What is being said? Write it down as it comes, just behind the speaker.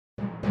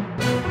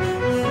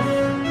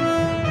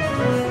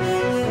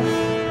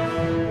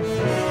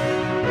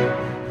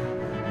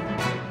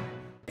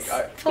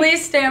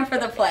stand for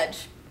the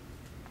pledge?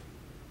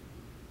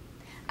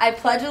 I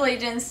pledge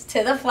allegiance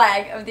to the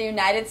flag of the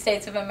United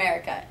States of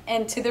America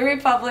and to the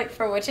republic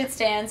for which it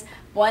stands,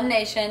 one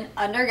nation,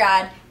 under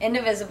God,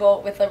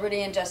 indivisible, with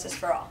liberty and justice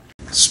for all.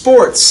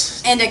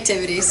 Sports And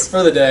activities.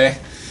 for the day.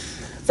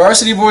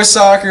 Varsity boys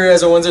soccer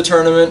has a Windsor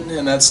tournament,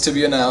 and that's to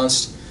be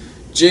announced.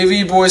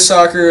 JV boys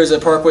soccer is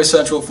at Parkway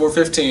Central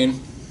 4:15.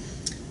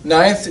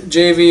 9th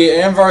JV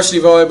and varsity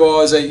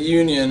volleyball is at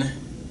Union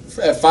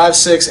at 5,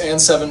 6,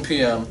 and 7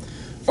 p.m.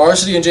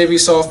 Varsity and JV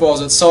softball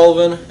is at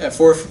Sullivan at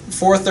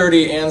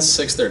 4:30 and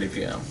 6:30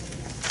 p.m.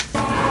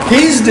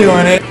 He's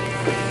doing it.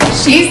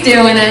 She's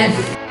doing it.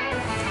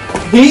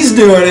 He's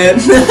doing it.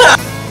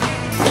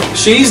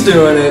 She's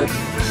doing it.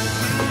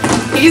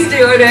 He's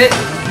doing it.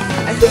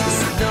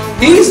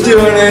 He's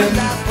doing it.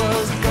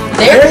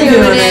 They're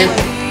doing it.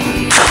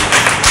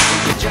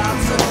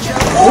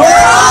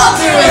 We're all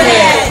doing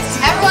it.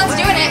 Everyone's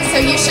doing it, so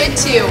you should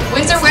too.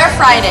 Windsor Wear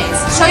Fridays.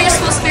 Show your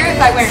school spirit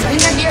by wearing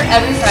Windsor gear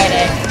every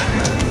Friday.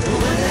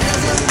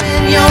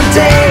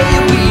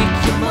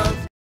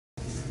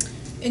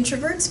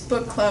 Introverts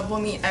Book Club will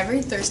meet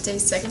every Thursday,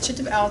 second shift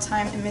of owl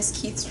time in Miss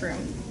Keith's room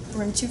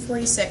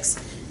 246.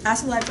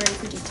 Ask the library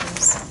for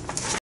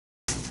details.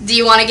 Do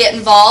you want to get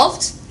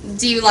involved?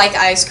 Do you like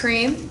ice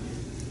cream?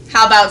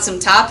 How about some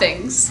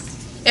toppings?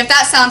 If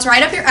that sounds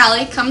right up your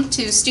alley, come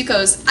to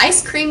Stuco's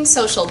Ice Cream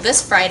Social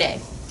this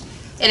Friday.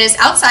 It is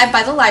outside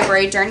by the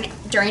library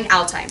during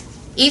owl time.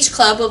 Each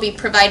club will be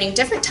providing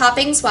different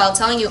toppings while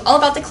telling you all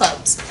about the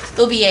clubs.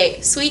 It'll be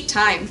a sweet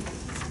time.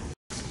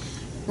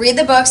 Read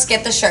the books,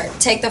 get the shirt.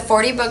 Take the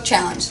 40-book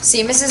challenge.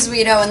 See Mrs.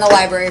 Guido in the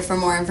library for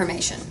more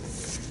information.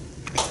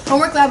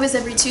 Homework lab is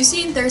every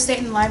Tuesday and Thursday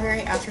in the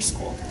library after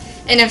school.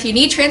 And if you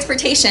need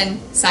transportation,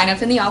 sign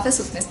up in the office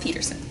with Miss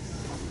Peterson.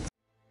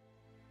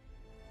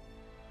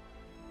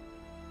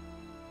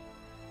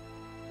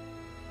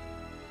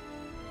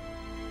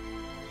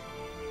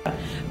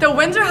 The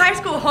Windsor High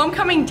School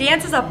Homecoming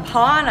Dance is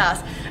upon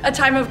us, a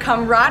time of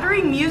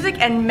camaraderie, music,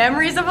 and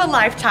memories of a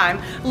lifetime.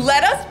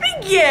 Let us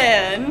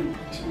begin!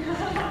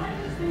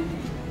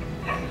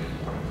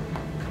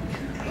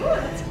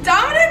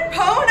 Dominic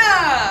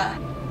Pona!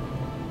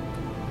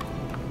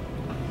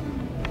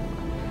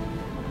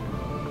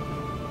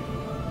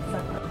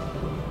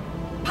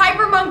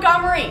 Piper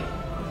Montgomery!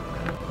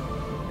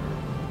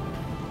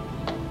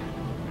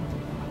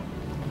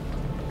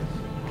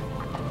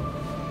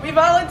 We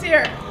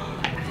volunteer!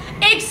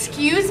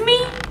 Excuse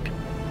me?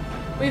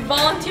 We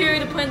volunteer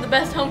to plan the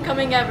best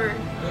homecoming ever.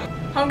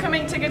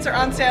 Homecoming tickets are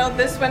on sale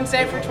this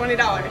Wednesday for $20.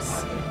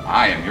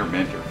 I am your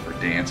mentor for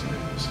dance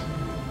moves.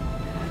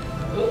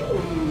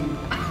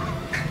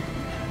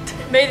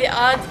 May the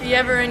odds be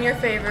ever in your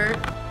favor.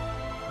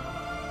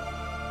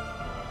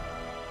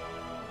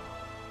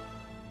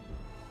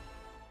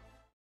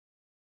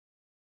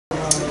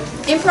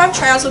 Improv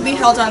trials will be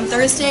held on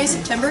Thursday,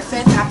 September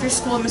 5th after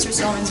school in Mr.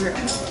 Stillman's room.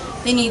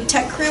 They need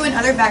tech crew and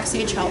other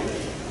backstage help.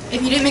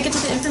 If you didn't make it to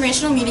the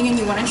informational meeting and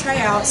you want to try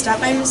out, stop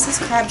by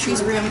Mrs.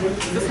 Crabtree's room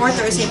before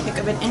Thursday and pick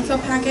up an info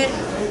packet,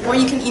 or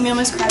you can email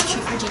Ms.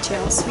 Crabtree for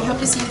details. We hope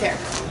to see you there.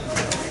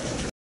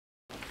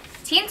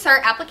 Teen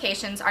Cert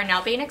applications are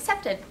now being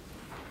accepted.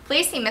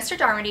 Please see Mr.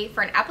 Darmody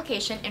for an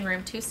application in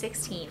room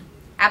 216.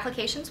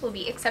 Applications will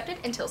be accepted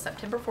until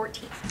September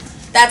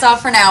 14th. That's all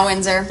for now,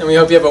 Windsor. And we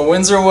hope you have a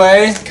Windsor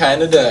way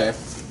kind of day.